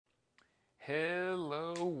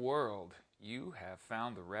Hello, world. You have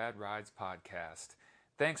found the Rad Rides podcast.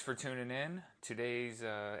 Thanks for tuning in. Today's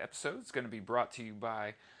episode is going to be brought to you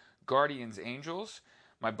by Guardians Angels.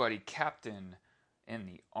 My buddy Captain in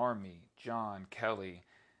the Army, John Kelly,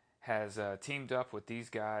 has teamed up with these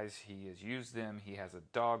guys. He has used them. He has a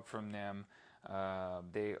dog from them.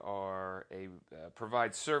 They are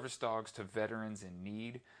provide service dogs to veterans in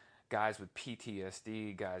need. Guys with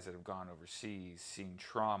PTSD, guys that have gone overseas, seen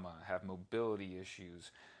trauma, have mobility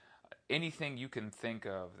issues, anything you can think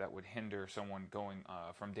of that would hinder someone going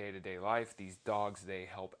from day-to-day life, these dogs, they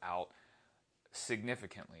help out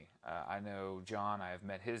significantly. I know John, I have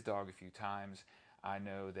met his dog a few times. I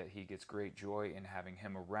know that he gets great joy in having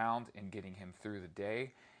him around and getting him through the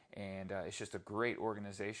day. And it's just a great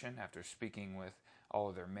organization. After speaking with all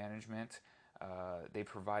of their management, they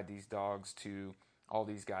provide these dogs to all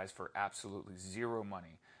these guys for absolutely zero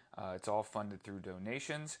money. It's all funded through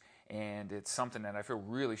donations, and it's something that I feel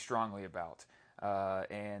really strongly about. I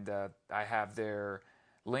have their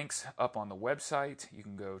links up on the website. You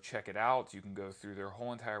can go check it out. You can go through their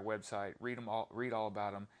whole entire website, read all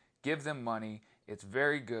about them, give them money. It's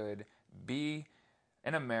very good. Be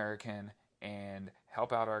an American and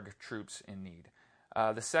help out our troops in need.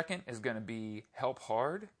 The second is going to be Help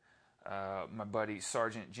Hard. My buddy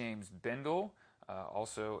Sergeant James Bendel,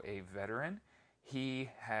 also a veteran. He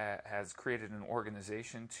has created an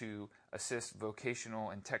organization to assist vocational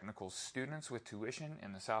and technical students with tuition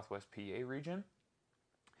in the Southwest PA region.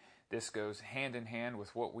 This goes hand in hand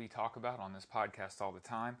with what we talk about on this podcast all the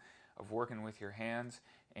time, of working with your hands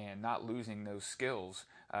and not losing those skills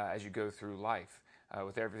as you go through life.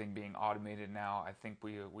 With everything being automated now, I think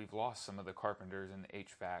we've lost some of the carpenters and the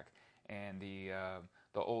HVAC and the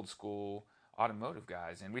old school automotive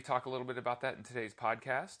guys. And we talk a little bit about that in today's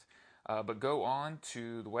podcast. But go on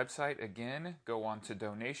to the website again, go on to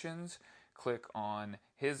donations, click on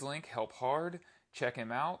his link, Help Hard, check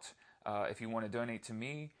him out. If you want to donate to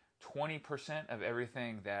me, 20% of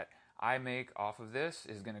everything that I make off of this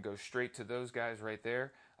is going to go straight to those guys right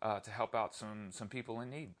there to help out some people in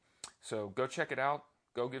need. So go check it out,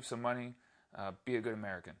 go give some money, be a good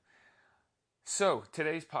American. So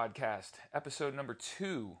today's podcast, episode number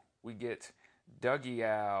 2, we get Dougie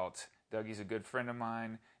out. Dougie's a good friend of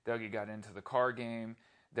mine. Dougie got into the car game.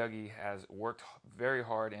 Dougie has worked very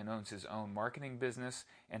hard and owns his own marketing business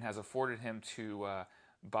and has afforded him to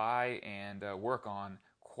buy and work on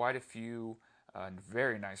quite a few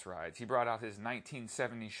very nice rides. He brought out his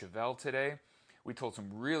 1970 Chevelle today. We told some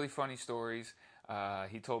really funny stories.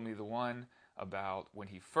 He told me the one about when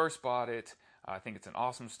he first bought it. I think it's an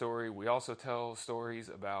awesome story. We also tell stories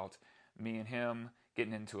about me and him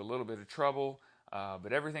getting into a little bit of trouble,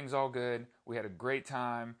 but everything's all good. We had a great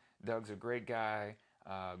time. Doug's a great guy,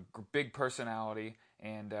 big personality,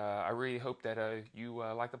 and I really hope that you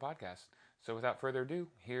like the podcast. So without further ado,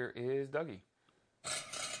 here is Dougie.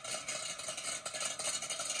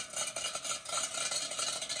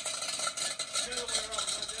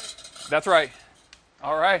 That's right.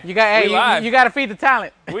 All right. You got to feed the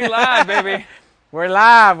talent. We live, baby. We're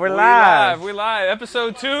live.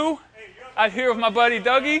 Episode 2. Out here with my buddy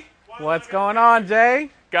Dougie. What's going on,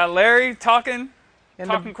 Jay? Got Larry talking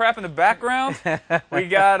crap in the background. We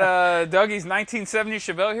got Dougie's 1970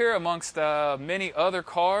 Chevelle here amongst many other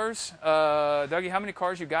cars. Dougie, how many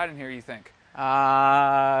cars you got in here, you think?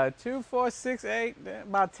 2, 4, 6, 8,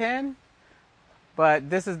 about 10. But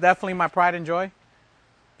this is definitely my pride and joy.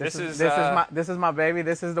 This is my baby.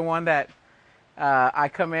 This is the one that I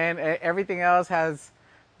come in. Everything else has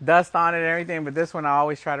dust on it and everything, but this one I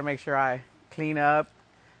always try to make sure I clean up,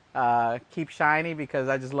 keep shiny, because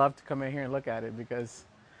I just love to come in here and look at it, because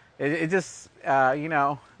it just,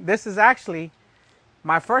 this is actually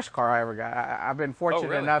my first car I ever got. I've been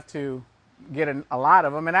fortunate enough to get a lot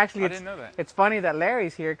of them, and actually I didn't know that. It's funny that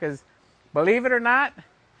Larry's here, because believe it or not,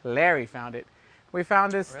 Larry found it. We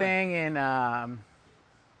found this thing in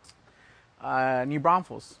New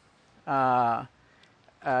Braunfels.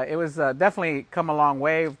 It was definitely come a long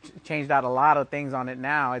way. We've changed out a lot of things on it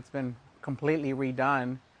now. It's been completely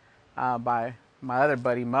redone by my other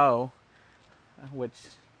buddy Mo, which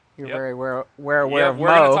you're very aware of. We're Mo.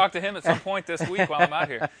 going to talk to him at some point this week while I'm out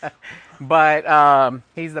here. But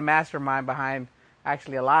he's the mastermind behind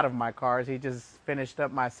actually a lot of my cars. He just finished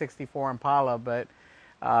up my '64 Impala, but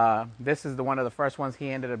this is one of the first ones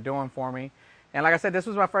he ended up doing for me. And like I said, this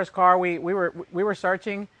was my first car. We were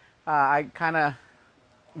searching.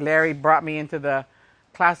 Larry brought me into the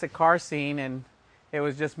classic car scene, and it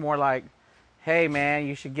was just more like, hey man,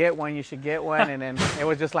 you should get one. And then it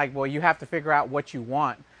was just like, well, you have to figure out what you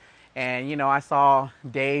want. And I saw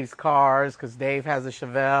Dave's cars, because Dave has a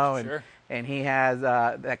Chevelle, and he has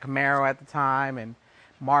that Camaro at the time, and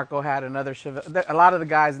Marco had another Chevelle. A lot of the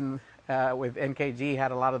guys with NKG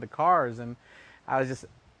had a lot of the cars, and I was just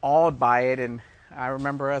awed by it. And I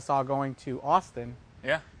remember us all going to Austin.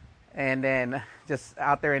 Yeah. And then just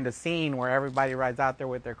out there in the scene where everybody rides out there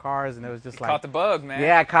with their cars, and it was just like caught the bug, man.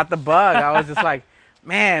 Yeah, I caught the bug. I was just like,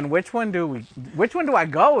 man, which one do I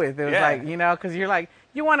go with? It was like, because you're like,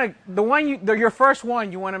 you want to your first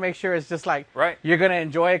one, you want to make sure it's just like you're gonna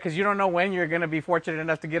enjoy it, because you don't know when you're gonna be fortunate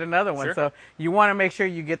enough to get another one. Sure. So you want to make sure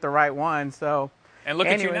you get the right one. So. And look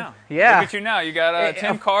at you now. Yeah. Look at you now. You got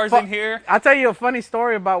 10 cars in here. I'll tell you a funny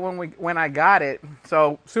story about when I got it.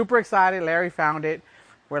 So super excited. Larry found it.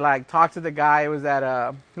 We're like, talked to the guy. It was at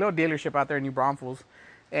a little dealership out there in New Braunfels.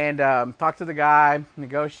 And talked to the guy,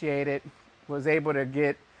 negotiated, was able to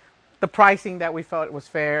get the pricing that we felt was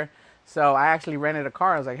fair. So I actually rented a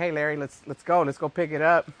car. I was like, hey, Larry, let's go. Let's go pick it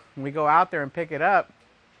up. And we go out there and pick it up.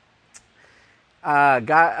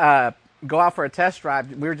 Go out for a test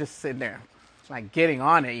drive. We were just sitting there, like getting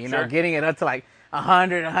on it, getting it up to like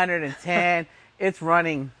 100, 110. It's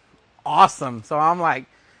running awesome. So I'm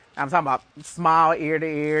talking about smile ear to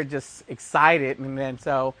ear, just excited. And then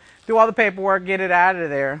so do all the paperwork, get it out of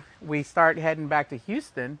there. We start heading back to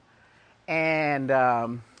Houston. And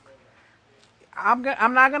I'm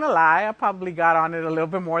not going to lie. I probably got on it a little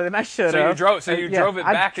bit more than I should have. So you drove it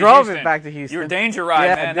back to Houston. I drove it back to Houston. You were danger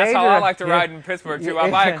ride, man. That's how I like to ride in Pittsburgh, too. I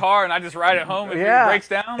buy a car and I just ride it home. If it breaks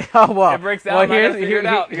down, it breaks down. Well, I got to figure it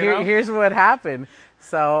out. Here's what happened.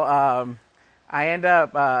 So I end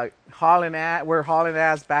up we're hauling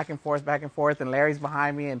ass back and forth, and Larry's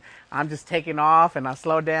behind me, and I'm just taking off, and I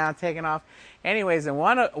slow down, taking off. Anyways, in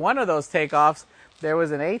one of those takeoffs, there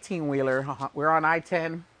was an 18-wheeler. We're on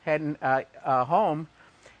I-10 heading home,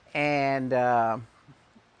 and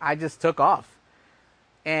I just took off.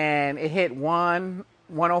 And it hit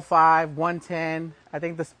 105, 110. I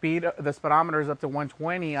think the speedometer is up to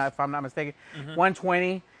 120, if I'm not mistaken.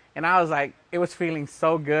 120. And I was like, it was feeling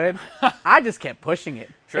so good. I just kept pushing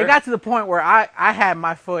it. Sure. It got to the point where I had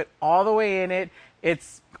my foot all the way in it.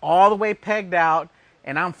 It's all the way pegged out,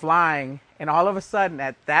 and I'm flying. And all of a sudden,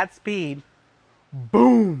 at that speed,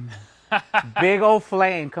 boom, big old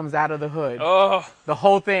flame comes out of the hood. Oh. The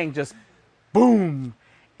whole thing just boom.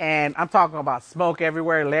 And I'm talking about smoke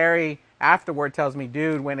everywhere. Larry afterward tells me,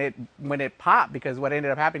 dude, when it popped, because what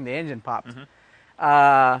ended up happening, the engine popped.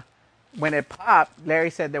 When it popped, Larry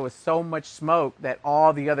said there was so much smoke that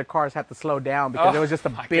all the other cars had to slow down because there was just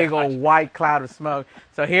a big old white cloud of smoke.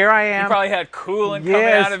 So here I am. You probably had coolant coming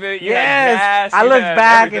out of it. You had gas. I look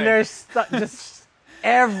back and there's just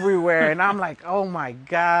everywhere. And I'm like, oh my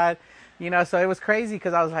God. So it was crazy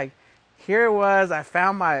because I was like, here it was. I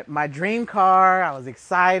found my dream car. I was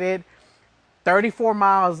excited. 34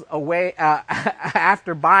 miles away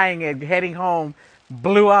after buying it, heading home,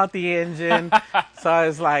 blew out the engine. So I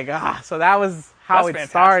was like, so that was how it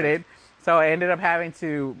started. So I ended up having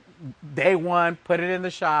to, day one, put it in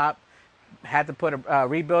the shop, had to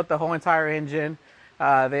rebuild the whole entire engine.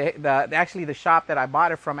 Actually, the shop that I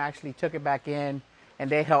bought it from actually took it back in, and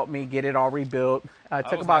they helped me get it all rebuilt.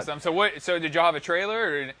 Took about. Awesome. So did y'all have a trailer,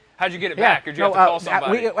 or how'd you get it back, or did you have to call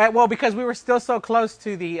somebody? Well, because we were still so close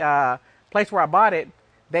to the place where I bought it,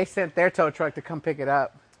 they sent their tow truck to come pick it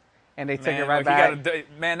up. And they took it right back.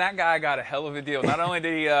 That guy got a hell of a deal. Not only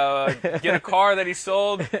did he get a car that he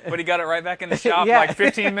sold, but he got it right back in the shop like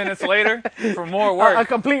 15 minutes later for more work. A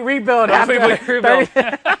complete rebuild. I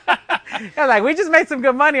was like, we just made some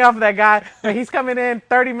good money off of that guy, but he's coming in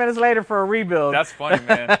 30 minutes later for a rebuild. That's funny,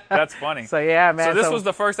 man. That's funny. So, yeah, man. So this was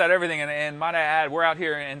the first at everything. And might I add, we're out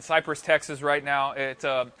here in Cypress, Texas right now. It's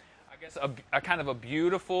a kind of a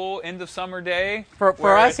beautiful end of summer day.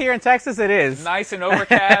 For us here in Texas, it is. Nice and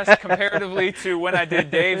overcast comparatively to when I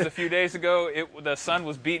did Dave's a few days ago. The sun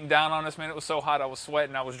was beating down on us, man. It was so hot I was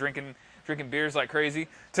sweating. I was drinking beers like crazy.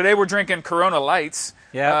 Today we're drinking Corona Lights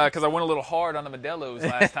because I went a little hard on the Modelo's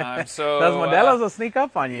last time. So those Modelo's will sneak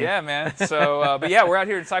up on you. Yeah, man. So, but yeah, we're out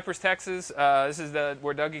here in Cypress, Texas. This is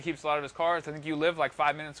where Dougie keeps a lot of his cars. I think you live like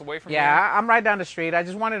 5 minutes away from here. Yeah, I'm right down the street. I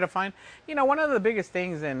just wanted to find, one of the biggest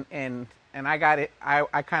things, and I got it.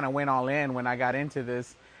 I kind of went all in when I got into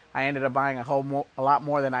this. I ended up buying a lot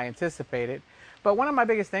more than I anticipated. But one of my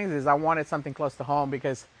biggest things is I wanted something close to home,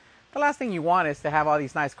 because the last thing you want is to have all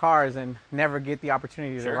these nice cars and never get the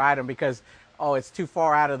opportunity to ride them because, it's too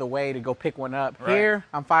far out of the way to go pick one up. Right. Here,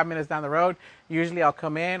 I'm 5 minutes down the road. Usually I'll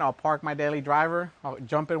come in, I'll park my daily driver, I'll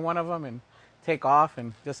jump in one of them and take off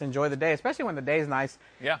and just enjoy the day, especially when the day is nice.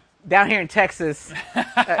 Yeah. Down here in Texas,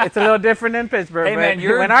 it's a little different than Pittsburgh. Hey, man,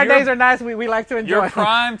 when our days are nice, we like to enjoy. Your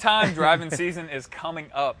prime time driving season is coming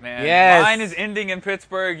up, man. Yes. Mine is ending in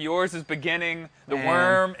Pittsburgh. Yours is beginning. The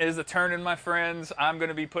worm is a turning, my friends. I'm going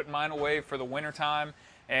to be putting mine away for the winter time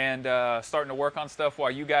and starting to work on stuff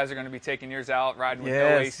while you guys are going to be taking yours out, riding with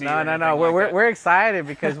no AC. No. We're excited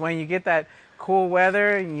because when you get that cool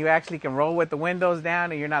weather and you actually can roll with the windows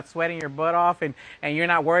down and you're not sweating your butt off and you're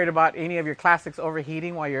not worried about any of your classics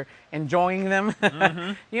overheating while you're enjoying them.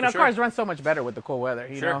 Cars run so much better with the cool weather.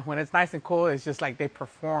 You know, when it's nice and cool, it's just like they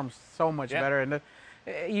perform so much better, and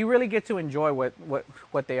you really get to enjoy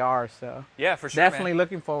what they are. So yeah, for sure, definitely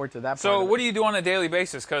looking forward to that. So what do you do on a daily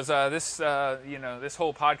basis? Because this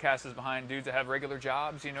whole podcast is behind dudes that have regular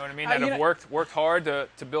jobs. You know what I mean? That have worked hard to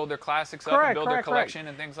build their classics up and build their collection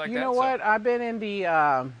and things like that. You know what? I've been in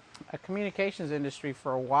the communications industry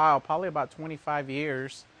for a while, probably about 25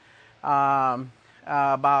 years.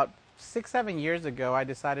 About 6-7 years ago, I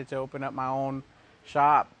decided to open up my own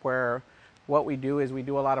shop where what we do is we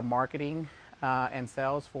do a lot of marketing and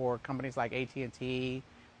sales for companies like AT&T,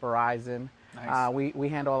 Verizon. Nice. We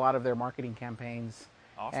handle a lot of their marketing campaigns.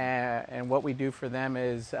 Awesome. And what we do for them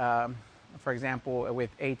is, for example,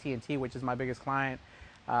 with AT&T, which is my biggest client,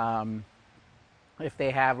 if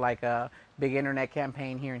they have like a big internet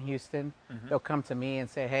campaign here in Houston, they'll come to me and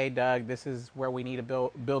say, "Hey, Doug, this is where we need to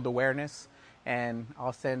build awareness." And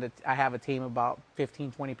I have a team of about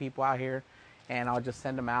 15, 20 people out here, and I'll just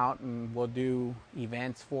send them out and we'll do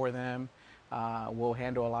events for them. We'll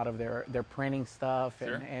handle a lot of their printing stuff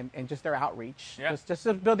and just their outreach,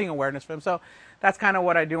 just building awareness for them. So that's kind of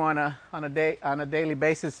what I do on a daily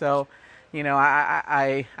basis. So,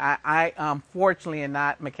 I fortunately am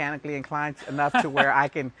not mechanically inclined enough to where I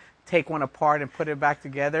can take one apart and put it back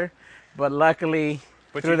together. But luckily,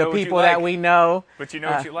 through the people that we know, but you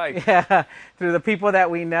know what you like. Yeah, through the people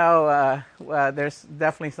that we know, there's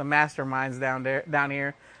definitely some masterminds down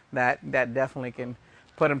here that definitely can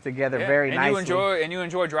put them together very nicely. You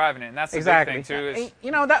enjoy driving it, and that's the big thing too. Is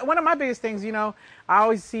that one of my biggest things. I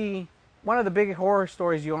always see one of the big horror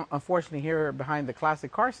stories you unfortunately hear behind the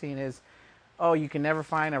classic car scene is, you can never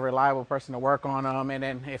find a reliable person to work on them, and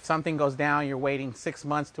then if something goes down, you're waiting 6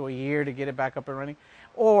 months to a year to get it back up and running,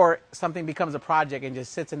 or something becomes a project and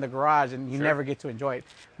just sits in the garage and you never get to enjoy it.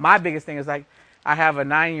 My biggest thing is like, I have a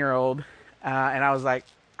 9-year-old, and I was like,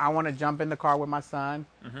 I want to jump in the car with my son,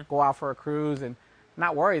 go out for a cruise, and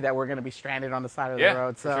not worry that we're going to be stranded on the side of the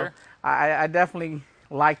road. So I definitely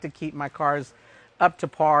like to keep my cars up to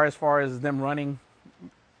par as far as them running,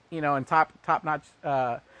 in top-notch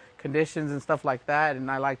conditions and stuff like that.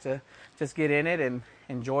 And I like to just get in it and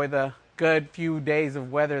enjoy the good few days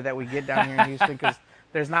of weather that we get down here in Houston, because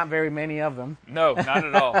there's not very many of them. No, not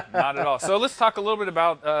at all. Not at all. So let's talk a little bit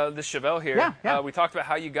about the Chevelle here. Yeah. We talked about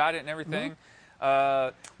how you got it and everything.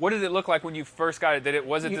 What did it look like when you first got it?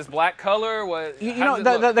 Was it this black color?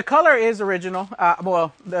 The color is original.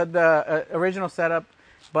 The original setup,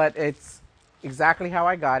 but it's exactly how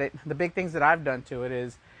I got it. The big things that I've done to it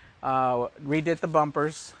is redid the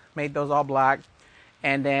bumpers, made those all black,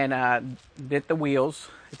 and then did the wheels.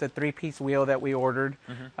 It's a 3-piece wheel that we ordered.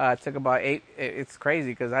 It took about 8. It's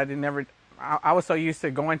crazy because I was so used to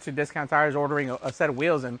going to Discount Tires, ordering a set of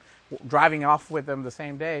wheels and driving off with them the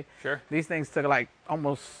same day. Sure. These things took like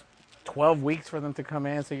almost 12 weeks for them to come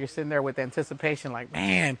in, so you're sitting there with anticipation like,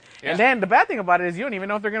 man. Yeah. And then the bad thing about it is you don't even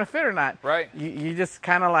know if they're going to fit or not. Right. You just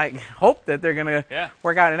kind of like hope that they're going to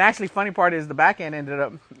work out. And actually, funny part is the back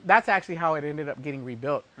end that's actually how it ended up getting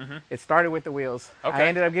rebuilt. It started with the wheels. Okay. I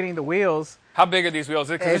ended up getting the wheels. How big are these wheels?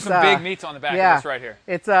 Because there's some big meats on the back of this right here.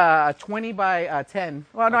 It's a 20 by 10.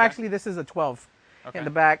 Well, no, actually, this is a 12 in the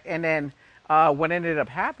back. And then what ended up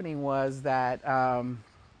happening was that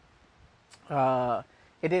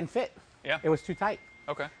it didn't fit. Yeah. It was too tight.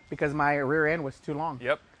 Okay. Because my rear end was too long.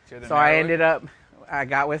 Yep. So I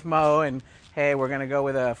got with Mo and, hey, we're going to go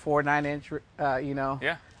with a 4.9-inch, rear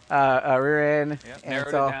end.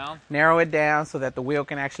 Yep. Narrow it down so that the wheel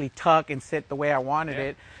can actually tuck and sit the way I wanted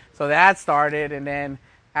it. So that started, and then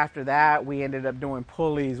after that, we ended up doing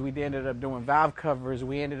pulleys. We ended up doing valve covers.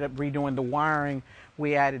 We ended up redoing the wiring.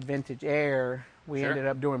 We added vintage air. We ended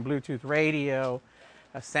up doing Bluetooth radio,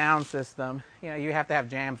 a sound system. You have to have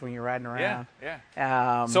jams when you're riding around.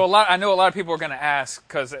 Yeah. So I know a lot of people are going to ask,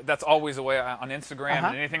 because that's always the way on Instagram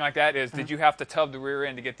and anything like that is, did you have to tub the rear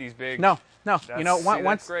end to get these big? No. That's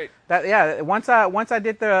great. Once I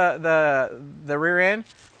did the rear end,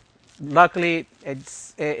 luckily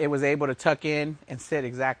it was able to tuck in and sit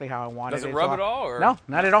exactly how I wanted. Does it rub at all? Or? No,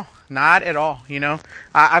 not at all. Not at all.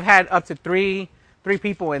 I've had up to three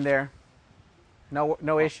people in there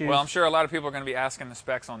No issues. Well, I'm sure a lot of people are going to be asking the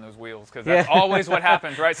specs on those wheels because that's always what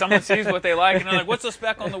happens, right? Someone sees what they like and they're like, "What's the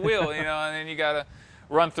spec on the wheel?" And then you got to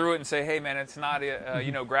run through it and say, "Hey, man, it's not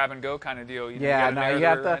a grab and go kind of deal." You have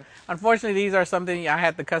to. Unfortunately, these are something I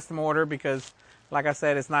had to custom order because, like I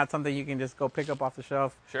said, it's not something you can just go pick up off the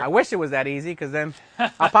shelf. Sure. I wish it was that easy because then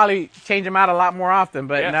I'll probably change them out a lot more often.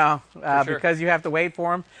 But no, because you have to wait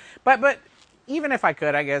for them. But even if I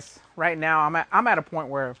could, I guess right now I'm at a point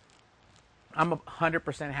where I'm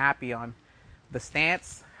 100% happy on the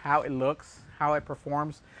stance, how it looks, how it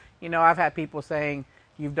performs. I've had people saying,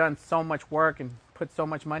 "You've done so much work and put so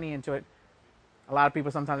much money into it." A lot of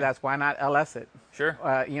people sometimes ask, "Why not LS it?" Sure.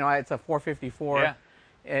 It's a 454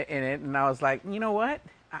 in it, and I was like, you know what?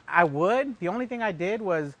 I would. The only thing I did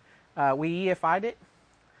was we EFI'd it.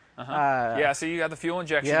 So you got the fuel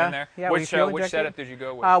injection in there. Yeah, which setup did you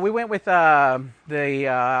go with? We went with the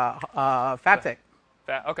Fabtech.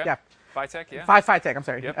 Okay. Yeah. Fitech, yeah. Fitech, I'm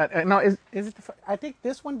sorry. Yep. No, is it I think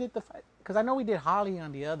this one did because I know we did Holly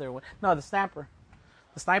on the other one. No, the Snapper.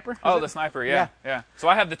 The Sniper? The Sniper, yeah. So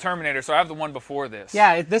I have the Terminator, so I have the one before this.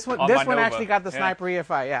 Yeah, this one actually got the Sniper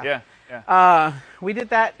EFI, Yeah. We did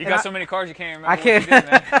that. You got so many cars you can't remember. I can't.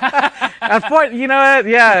 Unfortunately, you know what?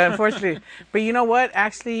 Yeah, unfortunately. But you know what?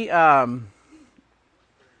 Actually, ever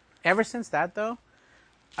since that though,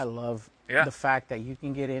 I love the fact that you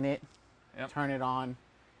can get in it, turn it on,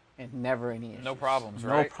 and never any issues. No problems,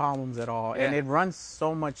 right? No problems at all. Yeah. And it runs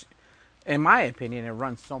so much, in my opinion, it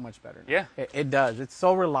runs so much better now. Yeah. It does. It's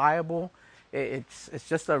so reliable. It's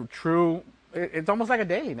just a true, it's almost like a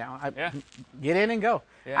daily now. Get in and go.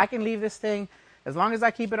 Yeah. I can leave this thing, as long as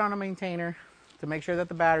I keep it on a maintainer to make sure that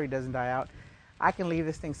the battery doesn't die out, I can leave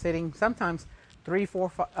this thing sitting sometimes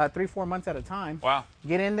 3-4 months at a time. Wow.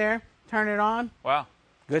 Get in there, turn it on. Wow.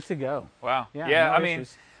 Good to go. Wow. Yeah, no I mean,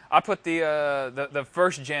 I put the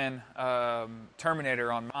first gen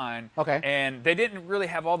Terminator on mine. Okay. And they didn't really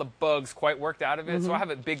have all the bugs quite worked out of it. So I have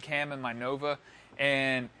a big cam in my Nova,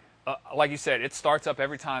 and like you said, it starts up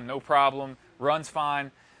every time, no problem, runs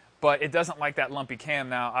fine. But it doesn't like that lumpy cam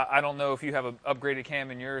now. I don't know if you have an upgraded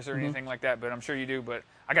cam in yours or anything like that, but I'm sure you do. But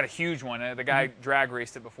I got a huge one. The guy drag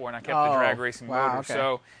raced it before, and I kept the drag racing motor. Okay.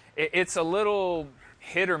 So it's a little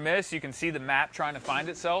hit or miss. You can see the map trying to find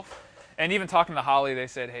itself. And even talking to Holly, they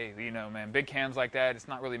said, hey, man, big cams like that, it's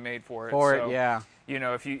not really made for it.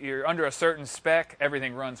 If you're under a certain spec,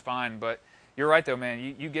 everything runs fine. But you're right, though,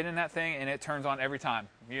 man. You get in that thing, and it turns on every time.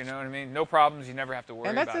 You know what I mean? No problems. You never have to worry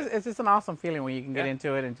about it. It's just an awesome feeling when you can get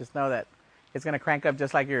into it and just know that it's going to crank up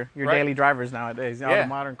just like your daily drivers nowadays, all the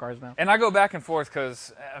modern cars now. And I go back and forth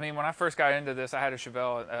because, when I first got into this, I had a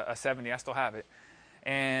Chevelle, a 70. I still have it.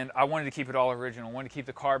 And I wanted to keep it all original. I wanted to keep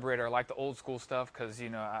the carburetor. I like the old school stuff because,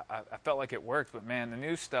 I felt like it worked. But, man, the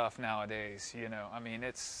new stuff nowadays,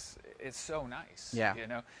 it's so nice. Yeah.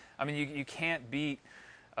 You can't beat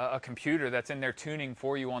a computer that's in there tuning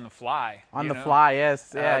for you on the fly. Fly,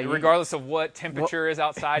 yes. Yeah. Regardless of what temperature is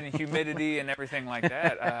outside and humidity and everything like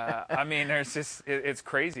that. There's just, it's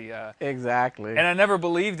crazy. Exactly. And I never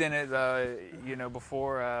believed in it,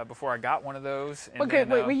 before I got one of those. And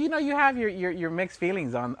you have your mixed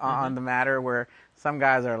feelings on the matter where some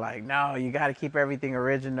guys are like, no, you got to keep everything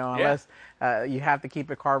original unless you have to keep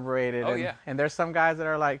it carbureted. And there's some guys that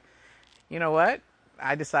are like, you know what?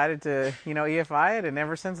 I decided to, EFI it, and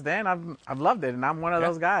ever since then, I've loved it, and I'm one of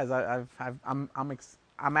those guys.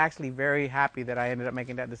 I'm actually very happy that I ended up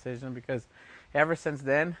making that decision because ever since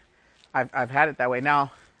then, I've had it that way.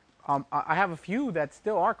 Now, I have a few that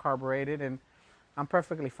still are carbureted, and I'm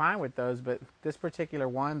perfectly fine with those. But this particular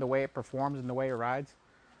one, the way it performs and the way it rides,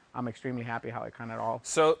 I'm extremely happy how it kind of all.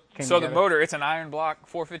 So the motor, it's an iron block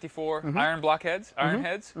 454 iron block heads, iron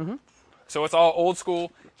heads. Mm-hmm. So it's all old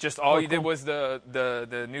school. Just all you did was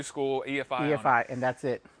the new school EFI. EFI, and that's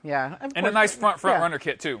it. Yeah. And a nice front runner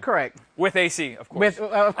kit too. Correct. With AC, of course.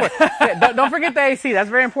 Of course. Don't forget the AC. That's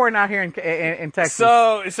very important out here in Texas.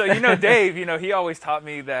 So Dave, he always taught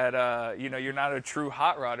me that you're not a true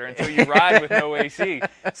hot rodder until you ride with no AC.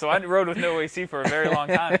 So I rode with no AC for a very long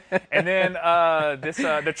time. And then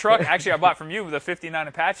the truck actually I bought from you, the '59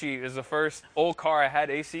 Apache, is the first old car I had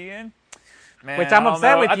AC in. Man, which I'm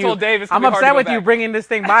upset with you. I told Dave I'm upset with you bringing this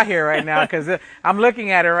thing by here right now because I'm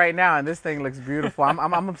looking at it right now and this thing looks beautiful.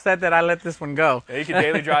 I'm upset that I let this one go. Yeah, you can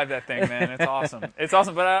daily drive that thing, man. It's awesome. It's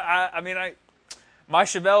awesome. But my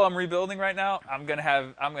Chevelle I'm rebuilding right now. I'm gonna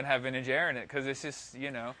have vintage air in it because it's just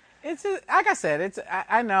It's just, like I said.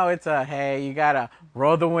 I know it's hey, you gotta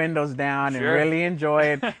roll the windows down and really enjoy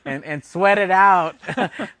it and sweat it out.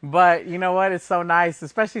 But you know what? It's so nice,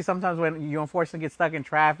 especially sometimes when you unfortunately get stuck in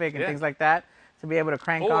traffic and things like that. to be able to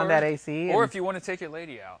crank on that AC. Or if you want to take your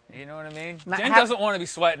lady out, you know what I mean? Jen doesn't want to be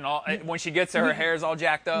sweating all when she gets there. Her hair's all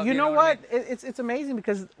jacked up. You know what? I mean? It's amazing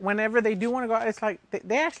because whenever they do want to go out, it's like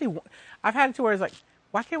they actually. I've had it to where it's like,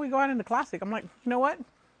 why can't we go out in the Classic? I'm like, you know what?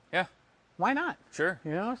 Yeah. Why not? Sure.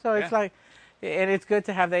 You know, so it's like, and it's good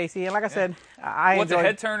to have the AC. And like I said, I enjoy the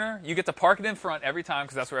head turner. You get to park it in front every time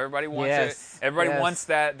because that's where everybody wants it. Everybody wants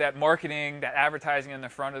that marketing, that advertising in the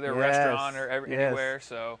front of their restaurant or anywhere.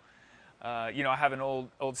 So. You know, I have an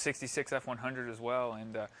old 66 F100 as well,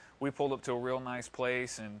 and we pulled up to a real nice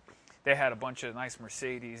place, and they had a bunch of nice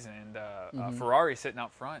Mercedes and Ferrari sitting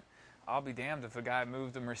out front. I'll be damned if a guy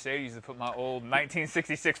moved the Mercedes to put my old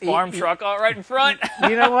 1966 farm truck out right in front.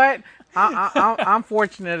 You know what? I'm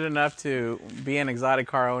fortunate enough to be an exotic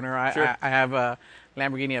car owner. I have a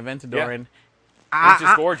Lamborghini Aventador, and it's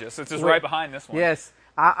just gorgeous. It's just right behind this one. Yes,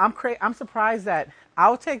 I'm surprised that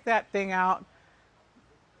I'll take that thing out.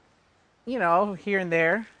 You know, here and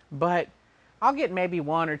there, but I'll get maybe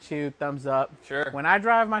 1 or 2 thumbs up. Sure. When I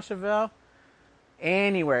drive my Chevelle,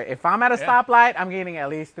 anywhere, if I'm at a stoplight, I'm getting at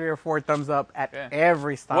least 3 or 4 thumbs up at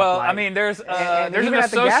every stoplight. Well, I mean, there's an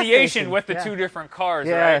association with the two different cars,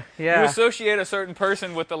 right? Yeah. You associate a certain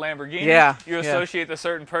person with the Lamborghini. You associate a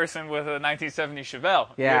certain person with a 1970 Chevelle.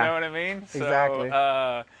 Yeah. You know what I mean? Exactly.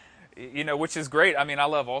 So, you know, which is great. I mean, I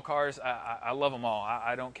love all cars. I love them all.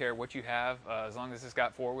 I don't care what you have, as long as it's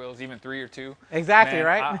got 4 wheels, even 3 or 2. Exactly, man,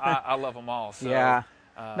 right? I love them all. So,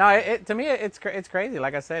 no, to me, it's crazy.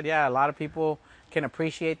 Like I said, a lot of people can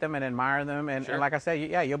appreciate them and admire them. And like I said,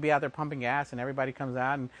 you'll be out there pumping gas, and everybody comes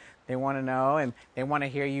out, and they want to know, and they want to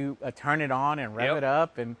hear you turn it on and rev it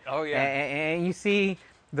up. And and you see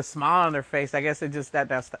the smile on their face. I guess it's just that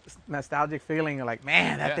nostalgic feeling of like,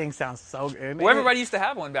 man, that thing sounds so good. Well, everybody used to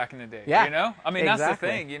have one back in the day. Yeah. You know? I mean, that's the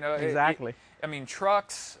thing, you know. Exactly. I mean,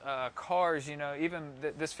 trucks, cars, you know, even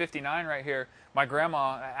this 59 right here, my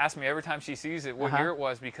grandma asks me every time she sees it what year it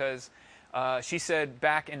was because she said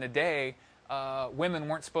back in the day, women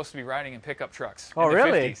weren't supposed to be riding in pickup trucks in the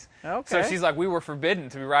 50s. Okay. So she's like, we were forbidden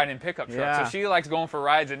to be riding in pickup trucks. Yeah. So she likes going for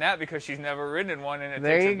rides in that because she's never ridden in one, and it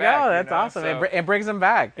there takes you her go. back. That's awesome. So, it brings them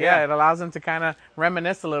back. Yeah. It allows them to kind of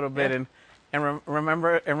reminisce a little bit and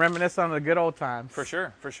reminisce on the good old times. For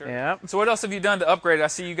sure. Yeah. So what else have you done to upgrade? I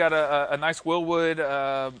see you got a nice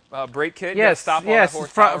Willwood brake kit. Yes. Stop on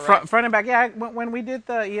front and back. Yeah. When we did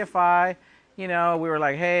the EFI, you know, we were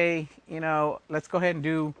like, hey, you know, let's go ahead and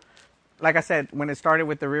do. Like I said, when it started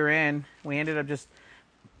with the rear end, we ended up just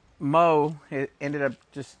ended up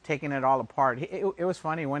just taking it all apart. It was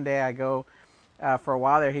funny. One day I go for a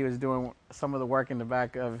while there. He was doing some of the work in the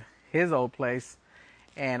back of his old place,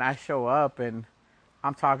 and I show up and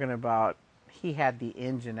I'm talking about. He had the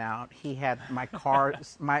engine out. He had my car,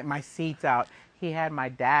 my seats out. He had my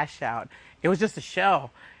dash out. It was just a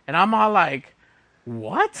shell, and I'm all like,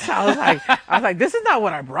 what? I was like, this is not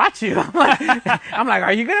what I brought you. I'm like,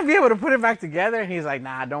 are you gonna be able to put it back together? And he's like,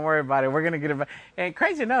 nah, don't worry about it. We're gonna get it back. And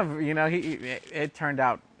crazy enough, you know, it turned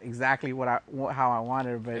out exactly how I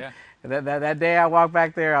wanted. But that day I walked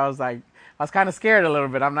back there, I was kind of scared a little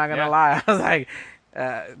bit. I'm not gonna lie. I was like,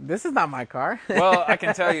 this is not my car. Well, I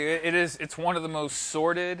can tell you, it's one of the most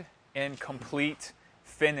sorted and complete,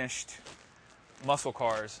 finished muscle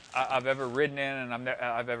cars I've ever ridden in and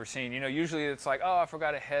I've ever seen. You know, usually it's like, oh, I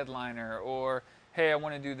forgot a headliner, or hey, I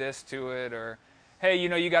want to do this to it, or hey, you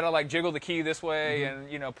know, you got to like jiggle the key this way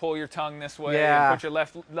and, you know, pull your tongue this way and put your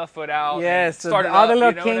left foot out. Yes, start all the little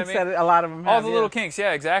you know kinks I mean? that a lot of them have. All the little kinks,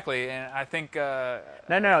 yeah, exactly. And I think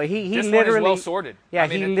no, he this literally one is well sorted. Yeah, I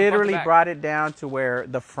mean, he literally brought it down to where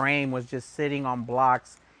the frame was just sitting on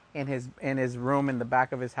blocks in his room in the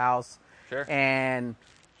back of his house. Sure. And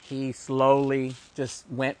he slowly just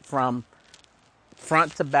went from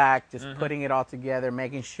front to back, just putting it all together,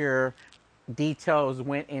 making sure details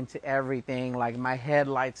went into everything. Like my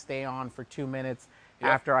headlights stay on for 2 minutes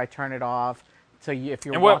after I turn it off. So if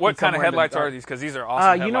you're and what kind of headlights are these? Because these are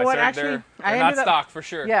awesome headlights. You know what? Actually, they're not stock for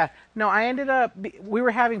sure. Yeah, no, I ended up. We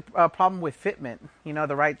were having a problem with fitment. You know,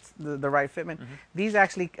 the right fitment. These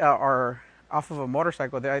actually are off of a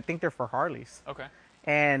motorcycle. I think they're for Harleys. Okay.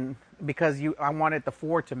 And because I wanted the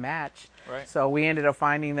Ford to match, right. So we ended up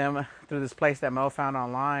finding them through this place that Mo found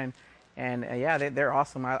online, and they're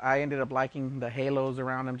awesome. I ended up liking the halos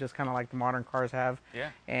around them, just kind of like the modern cars have. Yeah.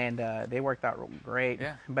 And they worked out great.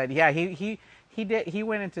 Yeah. But yeah, he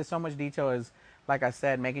went into so much detail as, like I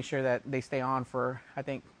said, making sure that they stay on for, I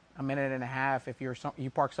think, a minute and a half. If you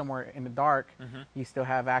park somewhere in the dark, you still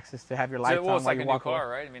have access to have your lights on while like you a walk new car,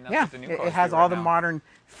 away. right? I mean, that's what the new cars it has do all right the now. modern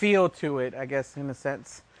feel to it, I guess, in a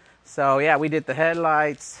sense. So yeah, we did the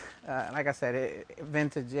headlights. Like I said,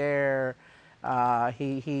 vintage air.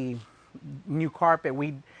 He new carpet,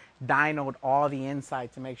 we dynoed all the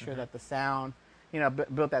inside to make sure that the sound,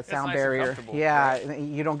 built that sound barrier. Yeah, right.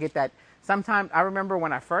 You don't get that. Sometimes I remember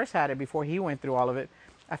when I first had it, before he went through all of it,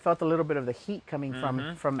 I felt a little bit of the heat coming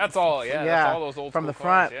from. That's all. Yeah, that's all those old from the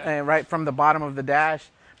front, cars, and right from the bottom of the dash.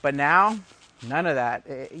 But now, none of that.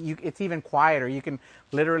 It's even quieter. You can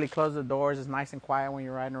literally close the doors. It's nice and quiet when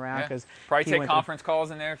you're riding around. Because probably take conference calls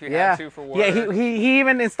in there if you had to for work. Yeah, he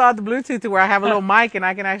even installed the Bluetooth to where I have a little mic and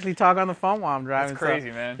I can actually talk on the phone while I'm driving. That's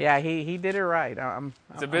crazy, man. Yeah, he did it right.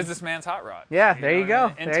 It's a businessman's hot rod. Yeah, there you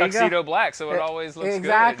go. In tuxedo black, so it always looks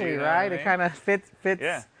exactly good. Right. It kind of fits.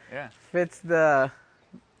 Fits the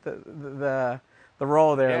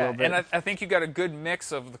roll there a little bit. And I think you got a good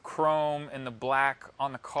mix of the chrome and the black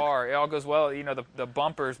on the car. It all goes well. The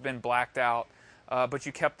bumper's been blacked out, but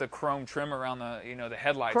you kept the chrome trim around the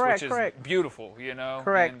headlights, which is beautiful.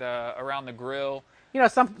 Correct. And around the grill.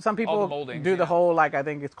 Some people do the whole, I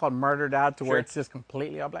think it's called murdered out, to where it's just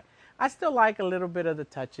completely all black. I still like a little bit of the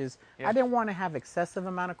touches. Yeah. I didn't want to have excessive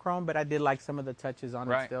amount of chrome, but I did like some of the touches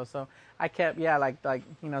on it still. So I kept,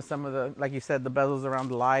 some of the, like you said, the bezels around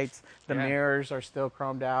the lights, the mirrors are still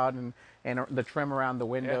chromed out, and the trim around the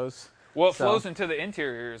windows. Yeah. Well, it flows into the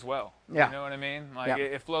interior as well. Yeah. You know what I mean?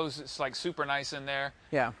 It flows. It's like super nice in there.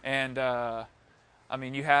 Yeah. And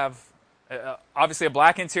you have obviously a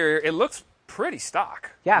black interior. It looks pretty stock.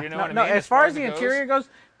 Yeah. You know what I mean? As far as the interior goes,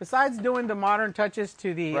 besides doing the modern touches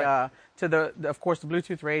to the of course the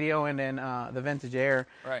Bluetooth radio and then the Vintage Air,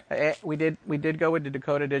 we did go with the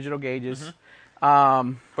Dakota digital gauges.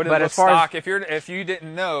 But as far stock, as if you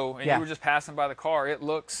didn't know and you were just passing by the car,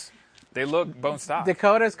 they look bone stock.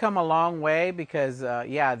 Dakota's come a long way because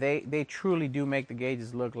they truly do make the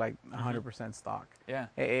gauges look like 100% stock. Yeah.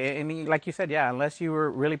 And like you said, unless you were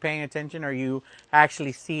really paying attention or you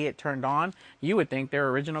actually see it turned on, you would think they're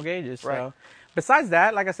original gauges. Right. So besides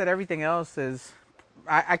that, like I said, everything else is.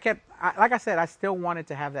 I still wanted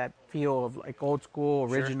to have that feel of like old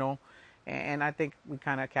school, original. Sure. And I think we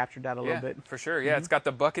kind of captured that a little bit. For sure. Yeah, It's got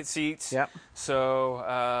the bucket seats. Yep. So,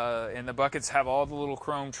 and the buckets have all the little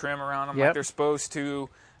chrome trim around them like they're supposed to.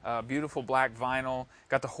 Beautiful black vinyl.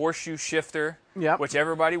 Got the horseshoe shifter, which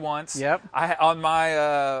everybody wants. Yep. On my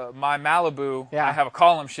Malibu, I have a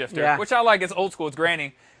column shifter, which I like. It's old school. It's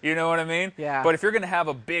granny. You know what I mean? Yeah. But if you're going to have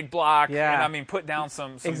a big block, and put down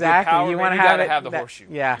some good you power, you got to have the horseshoe.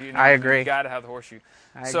 Yeah, I agree. You got to have the horseshoe.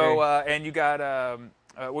 And you got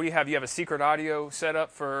what do you have? You have a secret audio set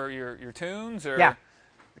up for your tunes, or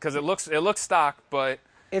because it looks stock, but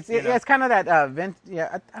it's kind of that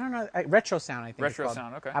I don't know, retro sound. I think retro it's called.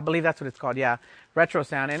 sound. Okay. I believe that's what it's called. Yeah, retro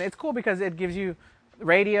sound, and it's cool because it gives you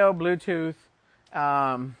radio, Bluetooth.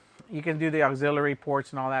 You can do the auxiliary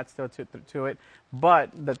ports and all that still to it. But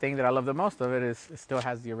the thing that I love the most of it is it still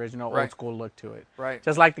has the original old school look to it. Right.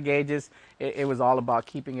 Just like the gauges, it was all about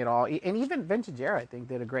keeping it all. And even Vintage Air, I think,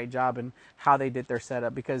 did a great job in how they did their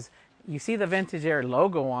setup, because you see the Vintage Air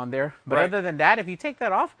logo on there. But other than that, if you take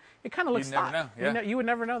that off, it kind of looks stock. Never know. Yeah. You would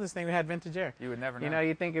never know this thing had Vintage Air. You would never know.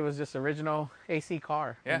 You think it was just original AC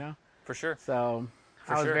car. Yeah, for sure. So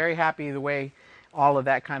I was very happy the way all of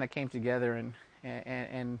that kind of came together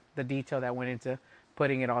and the detail that went into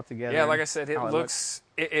putting it all together. Yeah, like I said, it looks.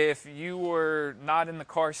 If you were not in the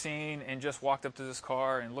car scene and just walked up to this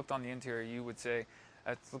car and looked on the interior, you would say,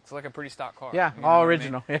 "It looks like a pretty stock car." Yeah, all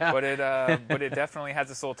original. I mean? Yeah, but it definitely has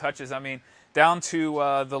its little touches. I mean, down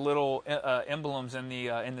to the little emblems in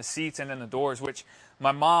the seats and in the doors. Which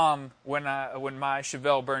my mom, when my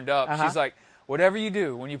Chevelle burned up, she's like, whatever you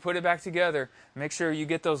do, when you put it back together, make sure you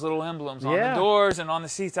get those little emblems on the doors and on the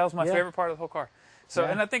seats. That was my favorite part of the whole car. So,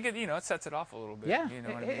 and I think it sets it off a little bit. Yeah, you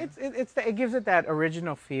know what I mean? It gives it that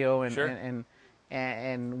original feel, and sure.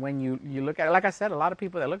 and when you look at it, like I said, a lot of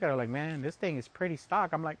people that look at it are like, man, this thing is pretty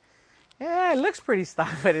stock. I'm like, yeah, it looks pretty stock,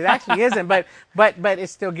 but it actually isn't. But it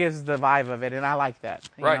still gives the vibe of it, and I like that.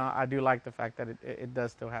 You know, I do like the fact that it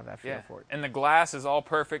does still have that feel for it. And the glass is all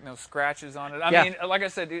perfect, no scratches on it. I mean, like I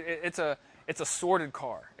said, it's a sorted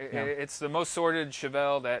car. It's the most sorted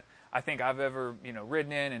Chevelle that I think I've ever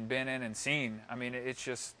ridden in and been in and seen. I mean,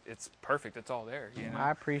 it's perfect. It's all there.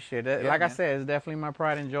 I appreciate it. Like I said, it's definitely my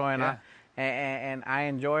pride and joy, and I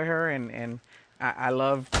enjoy her, and I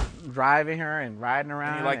love driving her and riding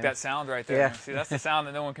around. And you like that sound right there. Yeah. See, that's the sound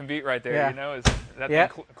that no one can beat right there. Yeah. Is that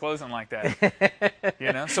thing closing like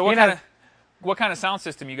that. So what kind of sound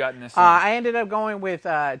system you got in this? I ended up going with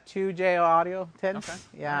 2J Audio 10. Okay.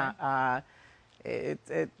 Yeah. Right.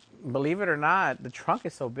 It believe it or not, the trunk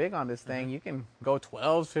is so big on this thing. You can go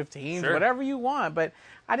 12s, 15s, whatever you want. But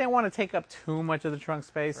I didn't want to take up too much of the trunk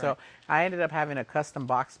space, so I ended up having a custom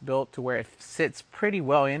box built to where it sits pretty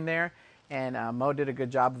well in there. And Mo did a good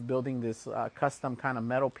job of building this custom kind of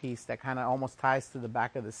metal piece that kind of almost ties to the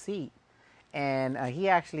back of the seat. And he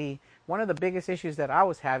actually, one of the biggest issues that I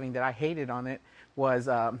was having that I hated on it was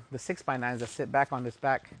the 6x9s that sit back on this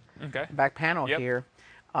back panel here.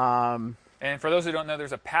 And for those who don't know,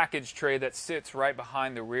 there's a package tray that sits right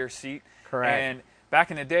behind the rear seat. Correct. And back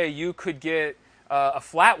in the day, you could get a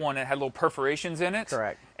flat one that had little perforations in it.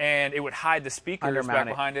 Correct. And it would hide the speakers back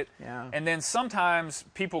behind it. Yeah. And then sometimes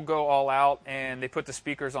people go all out and they put the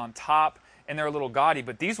speakers on top, and they're a little gaudy.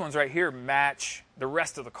 But these ones right here match the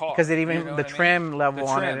rest of the car. Because it even the trim level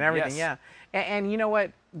on it and everything. Yes. Yeah. And you know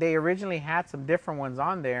what? They originally had some different ones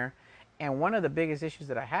on there. And one of the biggest issues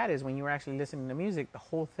that I had is when you were actually listening to music, the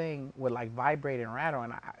whole thing would like vibrate and rattle.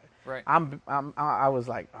 And I was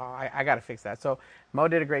like, oh, I got to fix that. So Mo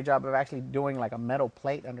did a great job of actually doing like a metal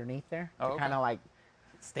plate underneath there to kind of like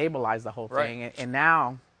stabilize the whole thing. And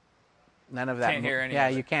now none of that. Can't hear any. Yeah,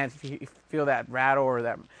 of it. You can't feel that rattle or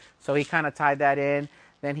that. So he kind of tied that in.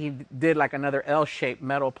 Then he did like another L-shaped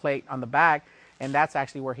metal plate on the back, and that's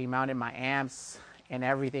actually where he mounted my amps and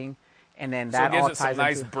everything. And then that gives all it ties some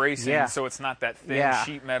nice into, bracing, so it's not that thin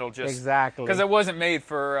sheet metal. Just exactly, because it wasn't made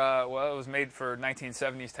for it was made for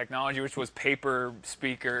 1970s technology, which was paper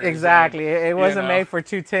speakers. Exactly, it wasn't made for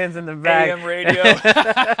 210s in the back. AM radio.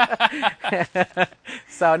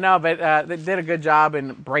 So no, but they did a good job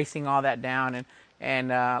in bracing all that down, and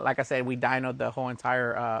like I said, we dynoed the whole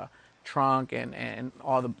entire trunk and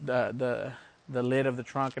all the lid of the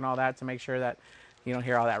trunk and all that to make sure that you don't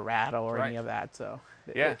hear all that rattle or any of that. So.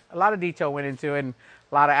 Yeah, a lot of detail went into it, and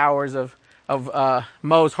a lot of hours of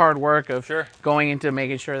Mo's hard work of going into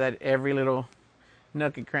making sure that every little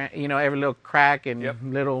nook and cranny, every little crack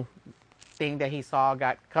and little thing that he saw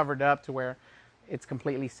got covered up to where it's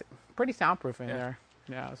completely pretty soundproof in there.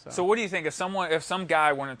 Yeah. So what do you think if some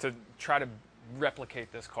guy wanted to try to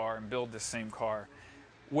replicate this car and build this same car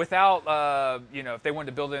without if they wanted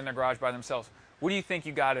to build it in their garage by themselves? What do you think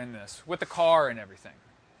you got in this with the car and everything?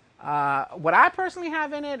 What I personally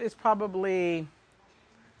have in it is probably,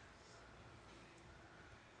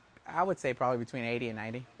 I would say probably between 80 and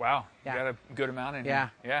 90. Wow. You got a good amount in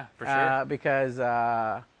here. Yeah, for sure. Because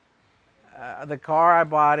the car, I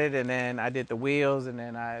bought it, and then I did the wheels, and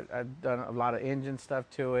then I've done a lot of engine stuff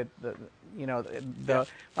to it.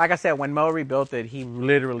 Like I said, when Mo rebuilt it, he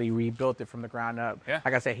literally rebuilt it from the ground up. Yeah.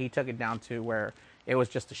 Like I said, he took it down to where it was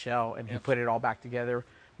just a shell, and he put it all back together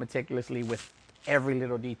meticulously with every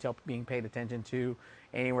little detail being paid attention to,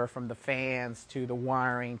 anywhere from the fans to the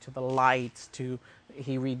wiring to the lights to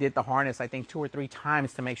he redid the harness I think 2 or 3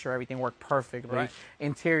 times to make sure everything worked perfectly. Right.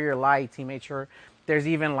 Interior lights, he made sure there's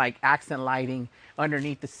even like accent lighting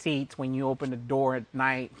underneath the seats when you open the door at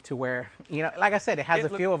night to where like I said, it has a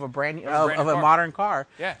feel of a brand of a modern car.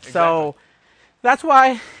 Yeah, exactly. So that's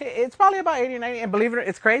why it's probably about 80 or 90. And believe it or not,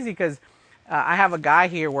 it's crazy because I have a guy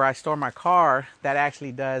here where I store my car that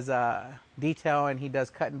actually does detail, and he does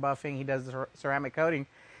cut and buffing. He does ceramic coating,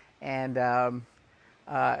 and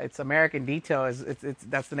it's American Detail. It's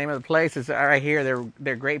that's the name of the place. It's right here.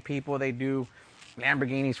 They're great people. They do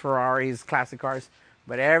Lamborghinis, Ferraris, classic cars.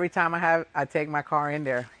 But every time I take my car in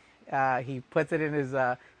there, he puts it in his.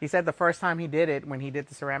 He said the first time he did it, when he did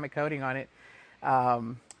the ceramic coating on it,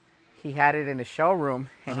 he had it in his showroom,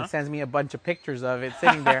 and he sends me a bunch of pictures of it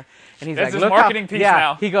sitting there. And he's like, his look marketing piece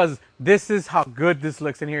now. He goes, this is how good this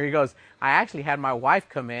looks in here. He goes, I actually had my wife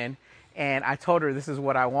come in, and I told her this is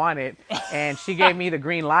what I wanted, and she gave me the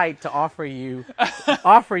green light to offer you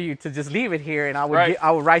to just leave it here, and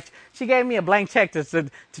I would write. She gave me a blank check to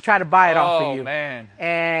try to buy it off of you. Oh man!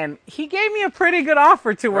 And he gave me a pretty good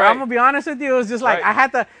offer to where I'm gonna be honest with you. It was just like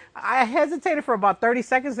I hesitated for about 30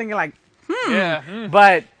 seconds, thinking like.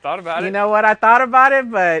 But thought about it. You know what? I thought about it,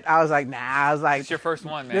 but I was like, nah. I was like, it's your first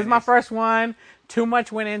one, man. This is my first one. Too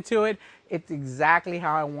much went into it. It's exactly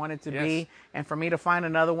how I want it to be. And for me to find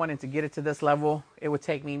another one and to get it to this level, it would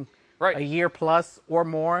take me a year plus or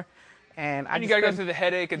more. And you got to go through the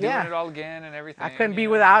headache of doing it all again and everything. I couldn't be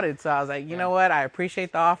without it. So I was like, you know what? I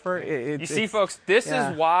appreciate the offer. You see, folks, this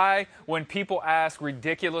is why when people ask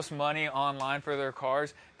ridiculous money online for their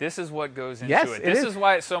cars, this is what goes into it. This is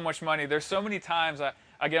why it's so much money. There's so many times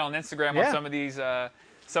I get on Instagram on some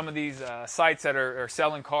of these sites that are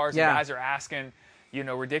selling cars, and guys are asking,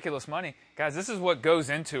 ridiculous money. Guys, this is what goes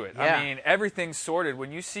into it. I mean, everything's sorted.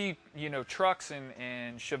 When you see, trucks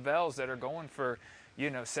and Chevelles that are going for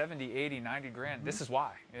 70, 80, 90 grand. This is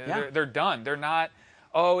why. They're done. They're not,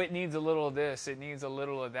 it needs a little of this. It needs a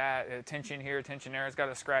little of that. Attention here, attention there. It's got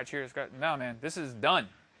a scratch here. No, man. This is done.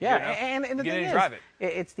 Yeah, and the thing is,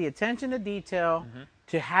 it's the attention to detail,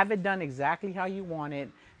 to have it done exactly how you want it,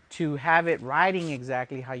 to have it riding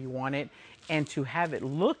exactly how you want it, and to have it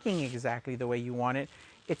looking exactly the way you want it,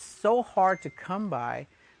 it's so hard to come by.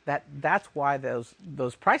 That's why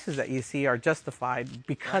those prices that you see are justified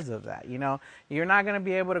because of that. You know, you're not going to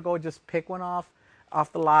be able to go just pick one off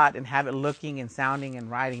the lot and have it looking and sounding and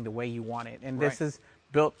riding the way you want it. And this is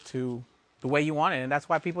built to the way you want it, and that's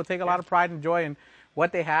why people take a lot of pride and joy in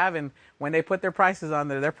what they have, and when they put their prices on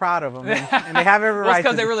there, they're proud of them, and they have every right.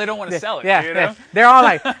 Because they really don't want to sell it. Yeah, you know? They're all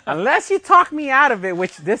like, unless you talk me out of it,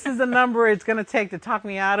 which this is the number it's going to take to talk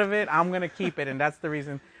me out of it, I'm going to keep it, and that's the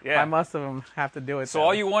reason why most of them have to do it. So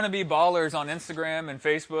all you wannabe ballers on Instagram and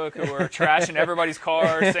Facebook who are trashing everybody's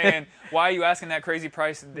cars, saying, why are you asking that crazy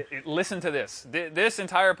price? Listen to this. This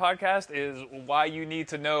entire podcast is why you need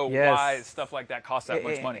to know why stuff like that costs that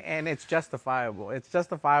much money. And it's justifiable. It's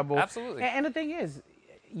justifiable. Absolutely. And the thing is,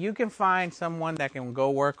 you can find someone that can go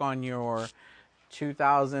work on your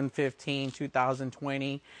 2015,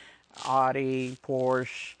 2020 Audi,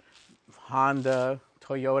 Porsche, Honda,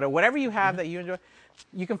 Toyota, whatever you have that you enjoy.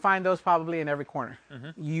 You can find those probably in every corner.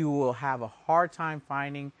 You will have a hard time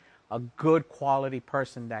finding a good quality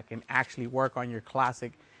person that can actually work on your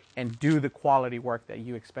classic and do the quality work that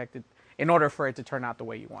you expected in order for it to turn out the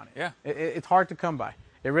way you want it. Yeah. It's hard to come by.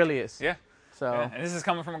 It really is. Yeah. So, and this is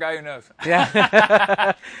coming from a guy who knows.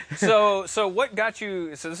 Yeah. So what got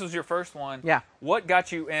you, so this was your first one. Yeah. What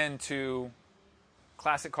got you into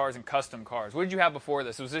classic cars and custom cars? What did you have before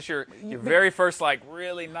this? Was this your very first like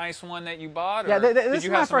really nice one that you bought? Or did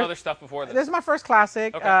you have some other stuff before this? This is my first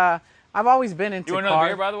classic. Okay. I've always been into cars. You want another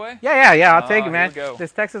beer, by the way? Yeah. I'll take it, man. Here we go.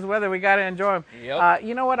 This Texas weather, we got to enjoy them. Yep.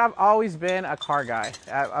 You know what? I've always been a car guy.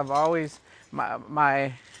 I've always,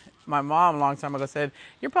 my mom a long time ago said,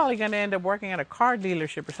 you're probably going to end up working at a car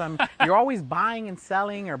dealership or something. You're always buying and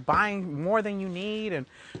selling or buying more than you need. And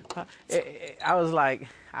I was like,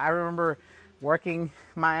 I remember working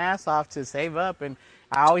my ass off to save up, and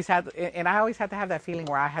I always had to have that feeling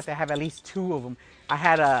where I had to have at least two of them.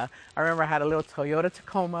 I remember I had a little Toyota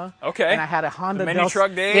Tacoma. Okay. And I had a Honda Mini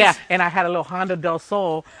truck days. Yeah, and I had a little Honda Del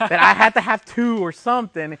Sol that I had to have two or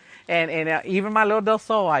something. And even my little Del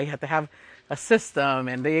Sol, I had to have a system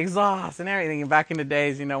and the exhaust and everything. And back in the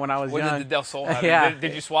days, you know, when I was young. What did the Del Sol have? Yeah.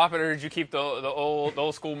 Did you swap it, or did you keep the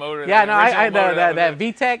old school motor? Yeah, no, I that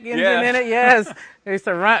VTEC engine in it. Yes, I used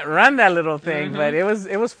to run that little thing, but it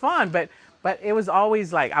was fun. But it was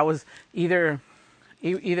always like I was either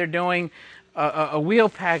doing a wheel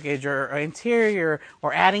package or interior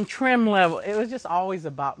or adding trim level. It was just always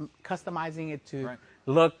about customizing it to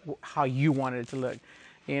look how you wanted it to look.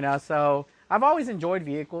 You know, so I've always enjoyed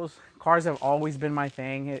vehicles. Cars have always been my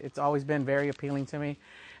thing. It's always been very appealing to me.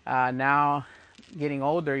 Now, getting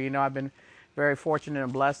older, you know, I've been very fortunate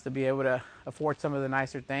and blessed to be able to afford some of the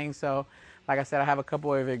nicer things. So, like I said, I have a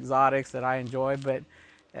couple of exotics that I enjoy. But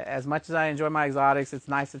as much as I enjoy my exotics, it's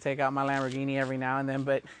nice to take out my Lamborghini every now and then.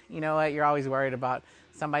 But you know what? You're always worried about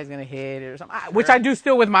somebody's going to hit it or something, which I do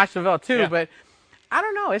still with my Chevelle too. Yeah. But I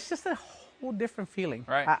don't know. It's just a whole different feeling.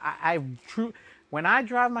 Right. When I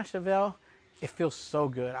drive my Chevelle, it feels so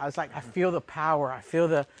good. I was like, I feel the power.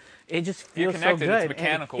 It just feels so good. It's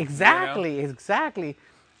mechanical. Exactly, you know? Exactly.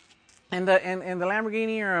 And the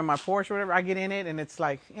Lamborghini or my Porsche or whatever, I get in it and it's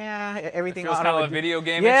like, everything feels auto. Kind of a video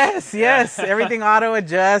game. Yes. Everything auto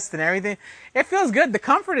adjusts and everything. It feels good. The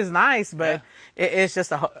comfort is nice, but it's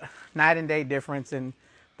just a night and day difference in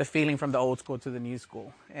the feeling from the old school to the new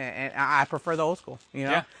school. And I prefer the old school. You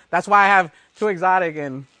know, that's why I have 2 exotic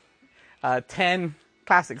and 10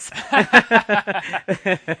 classics.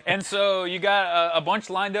 And so you got a bunch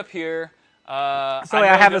lined up here. I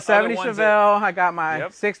have a 70 Chevelle. I got my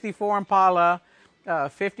 64 Impala,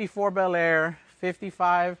 54 Bel Air,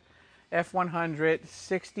 55 F100,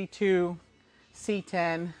 62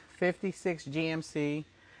 C10, 56 GMC.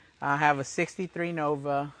 I have a 63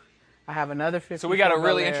 Nova. I have another 54. So we got a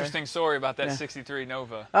really interesting story about that 63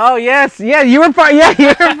 Nova. Oh yes, you were part. Yeah, you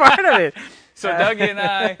were part of it. So Dougie and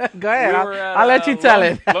I, go ahead. We were at, I'll let you tell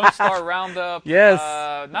it. Lone Star Roundup. Yes.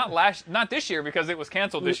 Not this year because it was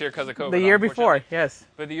canceled this year because of COVID. The year before, yes.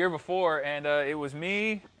 But the year before, and it was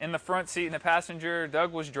me in the front seat and the passenger.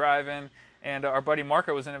 Doug was driving, and our buddy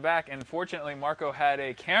Marco was in the back. And fortunately, Marco had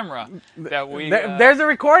a camera that we. There's a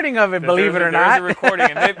recording of it, believe it or not. There's a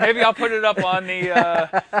recording, and maybe I'll put it up on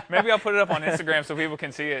the. Maybe I'll put it up on Instagram so people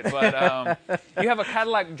can see it. But you have a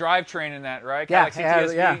Cadillac drivetrain in that, right? Cadillac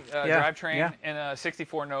CTSV drivetrain in a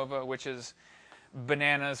 '64 Nova, which is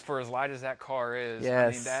bananas for as light as that car is. Yes.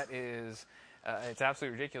 I mean, that is. It's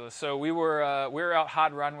absolutely ridiculous. So we were out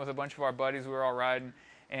hot rodding with a bunch of our buddies. We were all riding,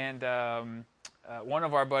 and one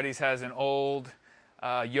of our buddies has an old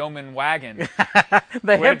yeoman wagon.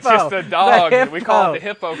 The with hippo. just a dog. The We call it the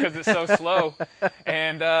hippo. hippo because it's so slow.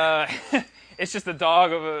 And it's just a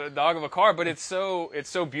dog of a car, but it's so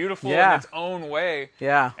beautiful in its own way.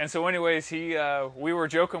 Yeah. And so, anyways, we were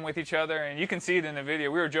joking with each other, and you can see it in the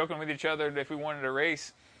video. We were joking with each other if we wanted to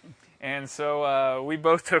race, and so we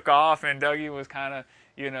both took off, and Dougie was kind of,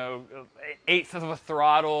 eighth of a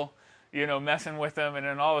throttle, messing with them, and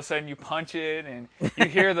then all of a sudden you punch it, and you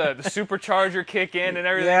hear the supercharger kick in and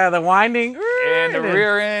everything. Yeah, the winding. And the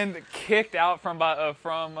rear end kicked out from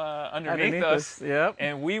underneath us. Yep.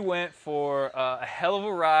 And we went for a hell of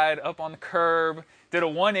a ride up on the curb. Did a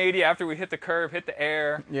 180 after we hit the curb, hit the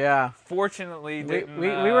air. Yeah. Fortunately, didn't. We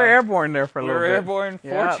were airborne there for a little bit. We were airborne.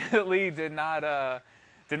 Yep. Fortunately, did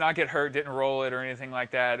not get hurt, didn't roll it or anything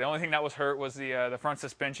like that. The only thing that was hurt was the front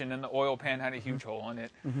suspension, and the oil pan had a huge hole in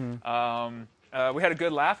it. Mm-hmm. We had a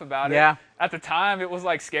good laugh about it. At the time, it was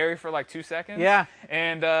like scary for like 2 seconds. Yeah.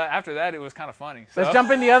 And after that, it was kind of funny. So. Let's jump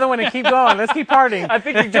in the other one and keep going. Let's keep partying. I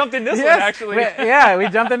think you jumped in this one, actually. We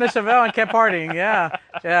jumped into Chevelle and kept partying.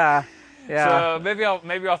 Yeah. So maybe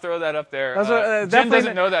I'll throw that up there. Jen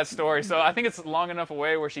doesn't know that story, so I think it's long enough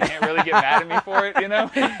away where she can't really get mad at me for it,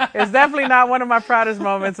 It's definitely not one of my proudest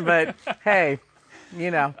moments, but hey,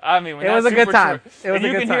 I mean, it was a good time. It was a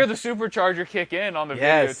good time. You can hear the supercharger kick in on the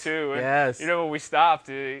video too. And, yes. When we stopped,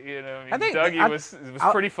 I think Dougie was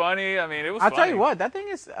pretty funny. I mean, it was. I'll tell you what, that thing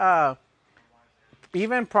is.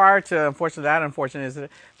 Even prior to unfortunate,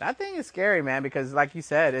 that thing is scary, man. Because like you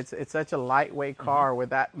said, it's such a lightweight car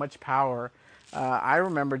with that much power. I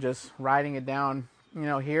remember just riding it down.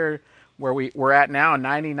 Here where we're at now,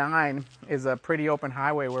 99 is a pretty open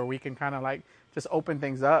highway where we can kind of like just open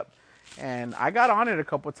things up. And I got on it a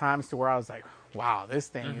couple times to where I was like, wow, this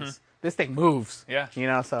thing moves.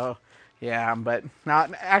 Yeah. So yeah, but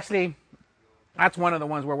not actually. That's one of the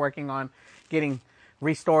ones we're working on getting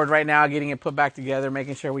restored right now, getting it put back together,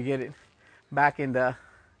 making sure we get it back into,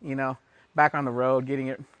 back on the road, getting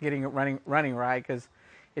it running right, because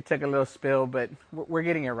it took a little spill, but we're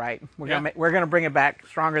getting it right. We're gonna bring it back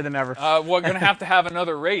stronger than ever. We're gonna have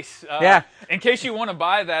another race. In case you want to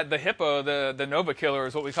buy the hippo, the Nova Killer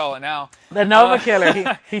is what we call it now. The Nova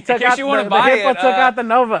Killer. He took out the hippo. Took out the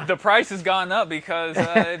Nova. The price has gone up because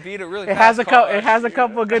it beat a really. It has a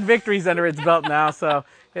couple of good victories under its belt now, so.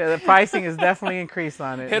 Yeah, the pricing is definitely increased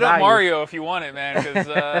on it. Hit up Mario if you want it, man,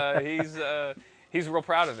 because he's real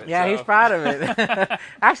proud of it. Yeah, he's proud of it.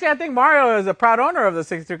 Actually, I think Mario is a proud owner of the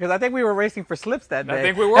 62 because I think we were racing for slips that day. I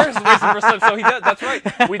think we were racing for slips, so he did. That's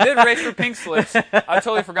right. We did race for pink slips. I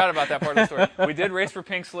totally forgot about that part of the story. We did race for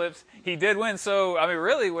pink slips. He did win. So, I mean,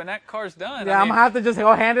 really, when that car's done. Yeah, I'm going to have to just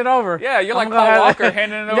go hand it over. Yeah, you're like Paul Walker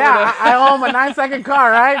handing it over. Yeah, I owe him a 9-second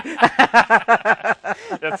car, right?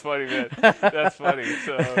 That's funny, man. That's funny.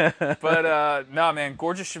 So, but, no, man,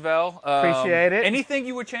 gorgeous Chevelle. Appreciate it. Anything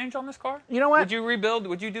you would change on this car? You know what? Would you rebuild?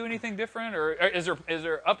 Would you do anything different? Or is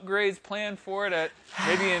there upgrades planned for it at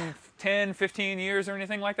maybe in 10, 15 years or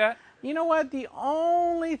anything like that? You know what? The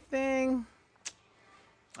only thing...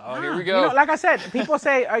 Oh, here we go. Like I said, people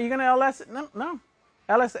say, are you going to LS? No.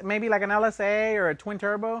 LS, maybe like an LSA or a twin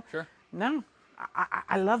turbo. Sure. No.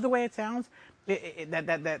 I love the way it sounds.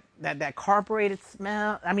 That carbureted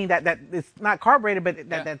smell. I mean, that it's not carbureted, but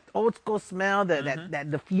that old school smell.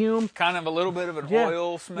 That the fume. Kind of a little bit of an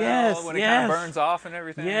oil smell when it kind of burns off and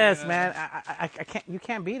everything. Yes, man. I can't. You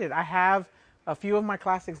can't beat it. I have a few of my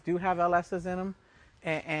classics do have LSs in them,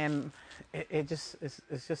 and it's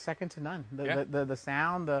just second to none. The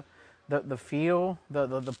sound, the feel,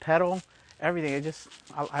 the pedal. Everything.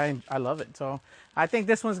 I love it. So I think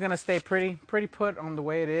this one's gonna stay pretty put on the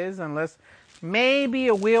way it is, unless maybe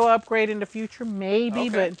a wheel upgrade in the future. Maybe,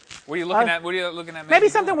 but what are you looking at? What are you looking at? Maybe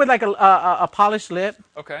something with like a polished lip.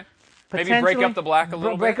 Okay. Maybe break up the black a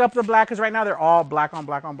little bit. Break up the black because right now they're all black on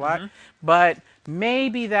black on black. But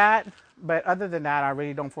maybe that. But other than that, I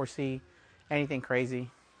really don't foresee anything crazy.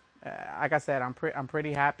 Like I said, I'm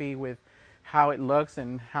pretty happy with how it looks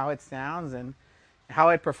and how it sounds and how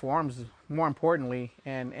it performs. More importantly,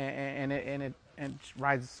 and it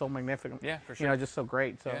rides so magnificent. Yeah, for sure. Just so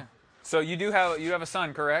great. So. Yeah. So you have a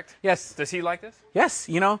son, correct? Yes. Does he like this? Yes.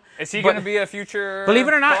 Is he going to be a future? Believe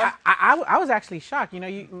it or not, I was actually shocked.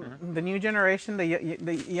 The new generation,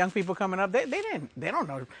 the young people coming up, they don't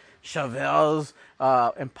know Chevelles,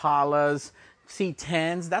 Impalas,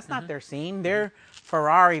 C10s. That's not their scene. They're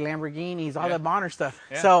Ferrari, Lamborghinis, all that modern stuff.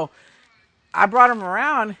 Yeah. So I brought him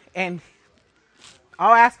around and.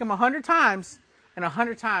 I'll ask him 100 times, and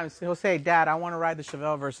 100 times he'll say, "Dad, I want to ride the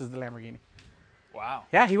Chevelle versus the Lamborghini." Wow.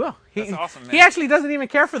 Yeah, he will. That's awesome, man. He actually doesn't even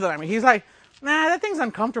care for the Lamborghini. He's like, Nah, that thing's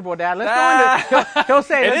uncomfortable, Dad. Let's go into. He'll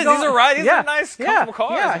say, "It is. These are right. These are nice, comfortable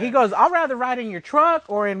cars." Yeah, man. he goes, "I'd rather ride in your truck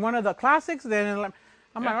or in one of the classics than."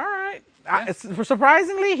 I'm like, all right.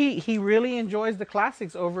 Surprisingly, he really enjoys the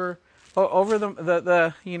classics over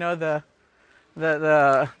the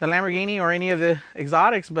Lamborghini or any of the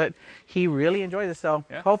exotics, but he really enjoys it. So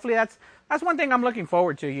hopefully that's one thing I'm looking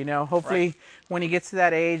forward to. Hopefully when he gets to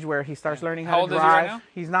that age where he starts learning how to drive. How old is he right now?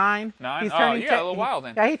 He's 9. 9. He's turning 10. A little while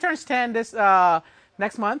then. Yeah, he turns 10 this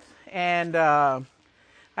next month, and I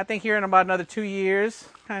think here in about another 2 years,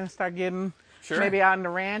 kind of start getting. Sure. Maybe out in the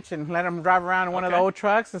ranch and let him drive around in one of the old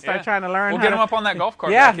trucks and start trying to learn. We'll get him up on that golf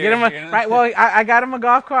cart. Yeah, get him right. Well, I got him a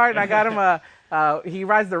golf cart. And I got him he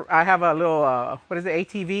rides I have a little,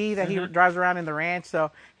 ATV that he drives around in the ranch.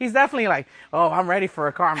 So he's definitely like, oh, I'm ready for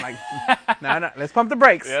a car. I'm like, no, let's pump the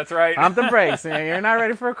brakes. Yeah, that's right. Pump the brakes. You're not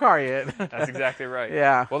ready for a car yet. That's exactly right.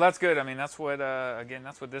 Yeah. Well, that's good. I mean, that's what,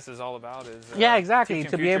 that's what this is all about is exactly.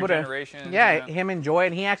 To be able to, him enjoy it.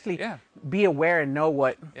 And he actually be aware and know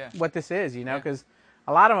what this is, because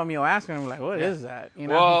a lot of them you'll ask them, like, what is that?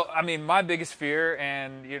 Well, I mean, my biggest fear,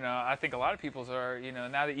 and, I think a lot of people's are,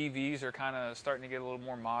 now the EVs are kind of starting to get a little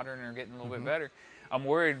more modern or getting a little bit better. I'm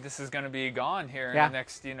worried this is going to be gone here in the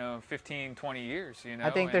next, 15, 20 years, I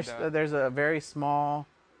think there's a very small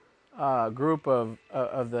group of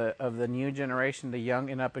the new generation, the young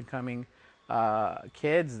and up and coming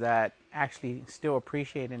kids that actually still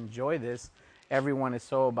appreciate and enjoy this. Everyone is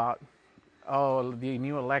so about the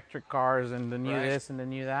new electric cars and the new this and the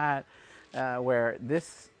new that, where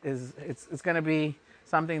this is it's going to be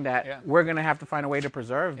something that we're going to have to find a way to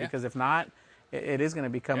preserve, because if not, it is going to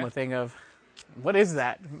become a thing of, what is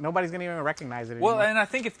that? Nobody's going to even recognize it anymore. Well, and I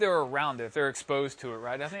think if they're around it, if they're exposed to it,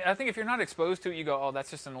 right? I think if you're not exposed to it, you go, oh,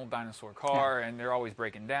 that's just an old dinosaur car, and they're always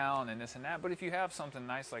breaking down and this and that. But if you have something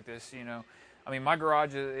nice like this, I mean, my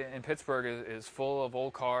garage in Pittsburgh is full of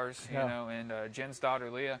old cars, and Jen's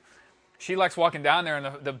daughter, Leah, she likes walking down there,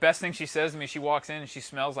 and the best thing she says to me, she walks in and she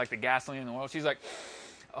smells like the gasoline in the oil. She's like,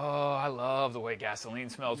 oh, I love the way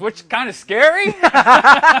gasoline smells, which is kind of scary. You're like,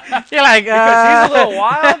 because she's a little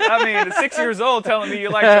wild. I mean, at 6 years old, telling me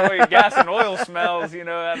you like the way gas and oil smells,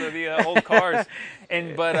 out of the old cars.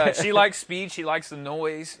 But she likes speed. She likes the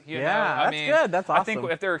noise. That's good. That's awesome. I think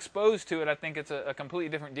if they're exposed to it, I think it's a completely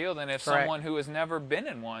different deal than if someone who has never been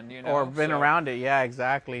in one, or been around it. Yeah,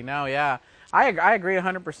 exactly. No, yeah. I agree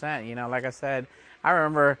 100%. Like I said, I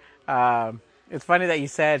remember, it's funny that you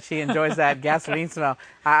said she enjoys that gasoline smell.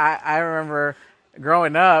 I remember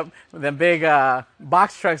growing up, the big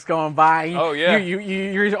box trucks going by. Oh, yeah.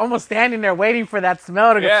 You're almost standing there waiting for that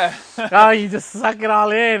smell to go. Yeah. You just suck it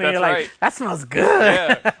all in, and you're like, that smells good.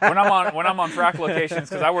 Yeah. When I'm on frac locations,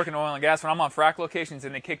 because I work in oil and gas, when I'm on frac locations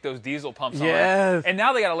and they kick those diesel pumps on. And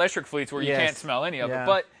now they got electric fleets where you can't smell any of it.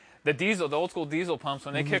 But the old school diesel pumps,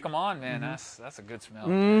 when they kick them on, man, that's a good smell. I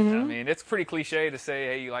mean, it's pretty cliche to say,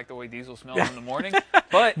 hey, you like the way diesel smells in the morning,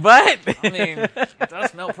 but I mean, it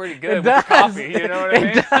does smell pretty good with the coffee. You know what I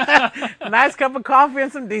mean? A nice cup of coffee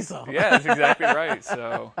and some diesel. Yeah, that's exactly right.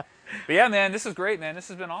 So, but yeah, man, this is great, man. This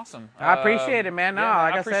has been awesome. I appreciate it, man. No,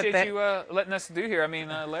 I appreciate you letting us do here. I mean,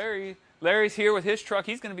 Larry's here with his truck.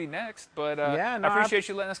 He's going to be next, but I appreciate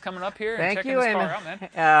you letting us coming up here and checking this car out,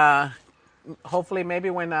 man. Hopefully, maybe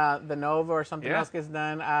when the Nova or something else gets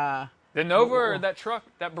done. The Nova or that truck,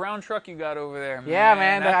 that brown truck you got over there. Yeah,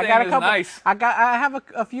 man. That I got a couple. Nice. I have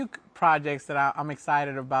a few projects that I'm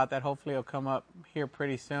excited about that hopefully will come up here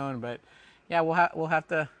pretty soon. But yeah, we'll have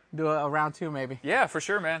to do a round 2 maybe. Yeah, for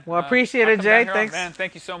sure, man. Well, appreciate it, Jay. Thanks, man.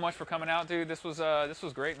 Thank you so much for coming out, dude. This was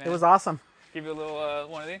great, man. It was awesome. Give you a little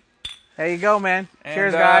one of these. There you go, man.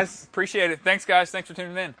 Cheers, guys. Appreciate it. Thanks, guys. Thanks for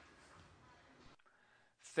tuning in.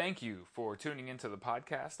 Thank you for tuning into the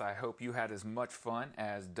podcast. I hope you had as much fun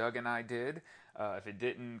as Doug and I did. If it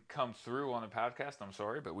didn't come through on the podcast, I'm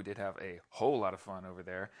sorry, but we did have a whole lot of fun over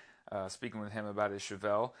there speaking with him about his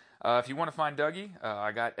Chevelle. If you want to find Dougie,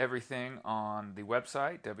 I got everything on the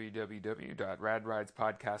website,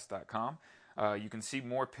 www.radridespodcast.com. You can see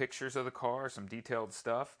more pictures of the car, some detailed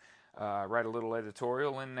stuff. Write a little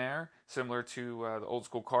editorial in there, similar to the old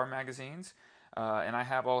school car magazines. And I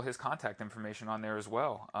have all his contact information on there as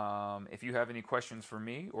well. If you have any questions for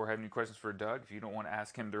me or have any questions for Doug, if you don't want to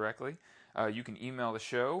ask him directly, you can email the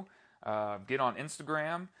show, get on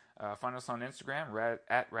Instagram, find us on Instagram,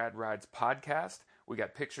 at Rad Rides Podcast. We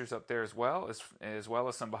got pictures up there as well as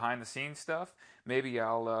some behind-the-scenes stuff. Maybe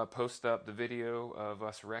I'll post up the video of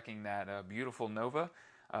us wrecking that beautiful Nova.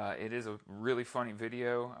 It is a really funny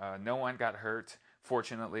video. No one got hurt,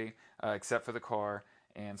 fortunately, except for the car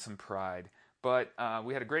and some pride. But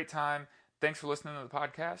we had a great time. Thanks for listening to the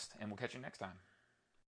podcast, and we'll catch you next time.